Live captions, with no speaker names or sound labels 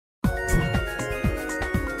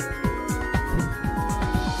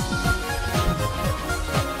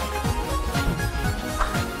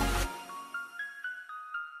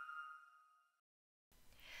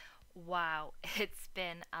Wow, it's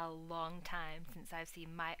been a long time since I've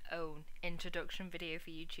seen my own introduction video for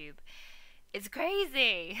YouTube. It's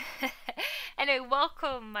crazy! Anyway,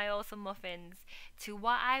 welcome, my awesome muffins, to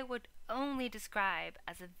what I would only describe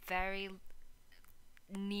as a very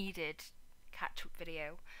needed catch up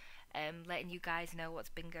video. Letting you guys know what's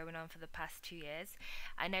been going on for the past 2 years.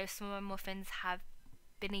 I know some of my muffins have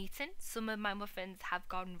been eaten, some of my muffins have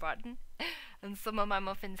gone rotten, and some of my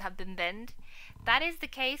muffins have been binned. That is the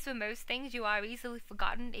case with most things. You are easily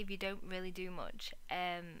forgotten if you don't really do much,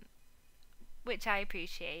 which I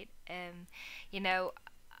appreciate. You know,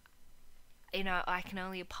 I can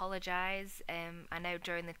only apologise. I know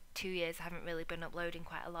during the 2 years I haven't really been uploading.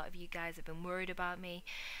 Quite a lot of you guys have been worried about me,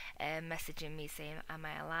 messaging me saying, am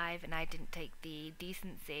I alive? And I didn't take the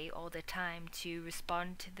decency or the time to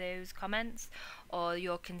respond to those comments or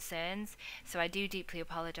your concerns. So I do deeply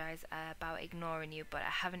apologise about ignoring you, but I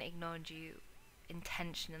haven't ignored you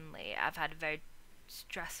intentionally. I've had a very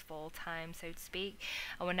stressful time, so to speak,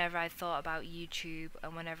 and whenever I thought about YouTube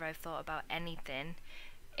and whenever I thought about anything,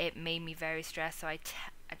 it made me very stressed. So I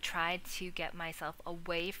tried to get myself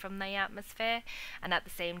away from the atmosphere, and at the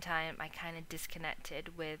same time I kind of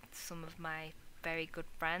disconnected with some of my very good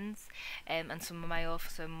friends, and some of my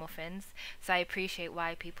awesome muffins. So I appreciate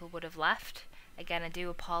why people would have left. Again, I do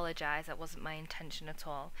apologise, that wasn't my intention at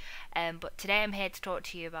all. But today I'm here to talk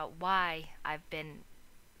to you about why I've been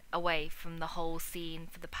away from the whole scene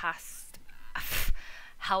for the past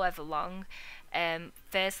however long.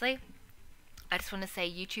 Firstly, I just want to say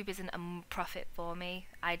YouTube isn't a profit for me.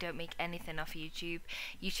 I don't make anything off YouTube.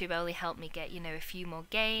 YouTube only helped me get, a few more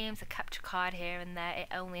games, a capture card here and there. It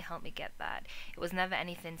only helped me get that. It was never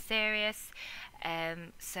anything serious.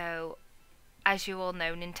 So, as you all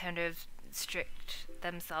know, Nintendo have strict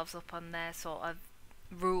themselves up on their sort of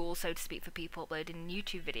rules, so to speak, for people uploading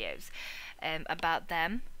YouTube videos about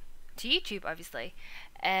them to YouTube, obviously.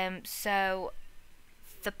 So,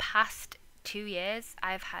 the past 2 years,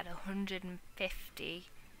 I've had 150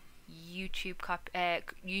 YouTube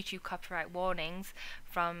copyright warnings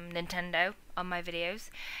from Nintendo on my videos,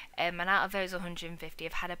 and out of those 150,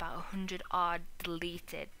 I've had about 100 odd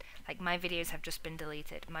deleted. Like, my videos have just been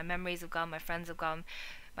deleted. My memories have gone, my friends have gone,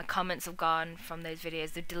 my comments have gone from those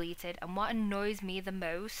videos. They're deleted. And what annoys me the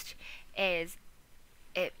most is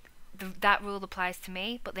that rule applies to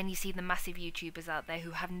me, but then you see the massive YouTubers out there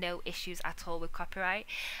who have no issues at all with copyright,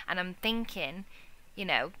 and I'm thinking,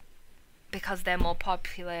 because they're more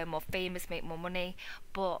popular, more famous, make more money.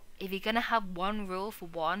 But if you're gonna have one rule for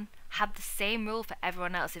one, have the same rule for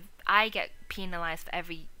everyone else. If I get penalised for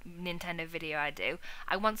every Nintendo video I do,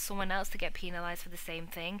 I want someone else to get penalised for the same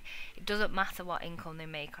thing. It doesn't matter what income they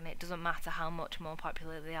make on it. It doesn't matter how much more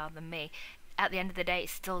popular they are than me. At the end of the day,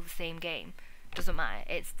 it's still the same game. Doesn't matter,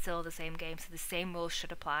 it's still the same game, so the same rules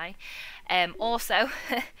should apply. Also,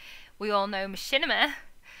 we all know Machinama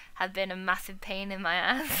had been a massive pain in my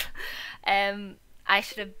ass. I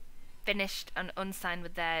should have finished and unsigned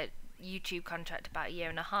with their YouTube contract about a year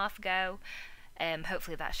and a half ago.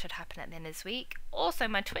 Hopefully that should happen at the end of this week. Also,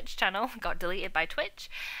 my Twitch channel got deleted by Twitch,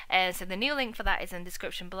 so the new link for that is in the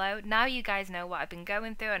description below. Now you guys know what I've been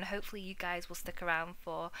going through, and hopefully you guys will stick around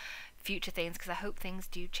for future things, because I hope things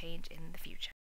do change in the future.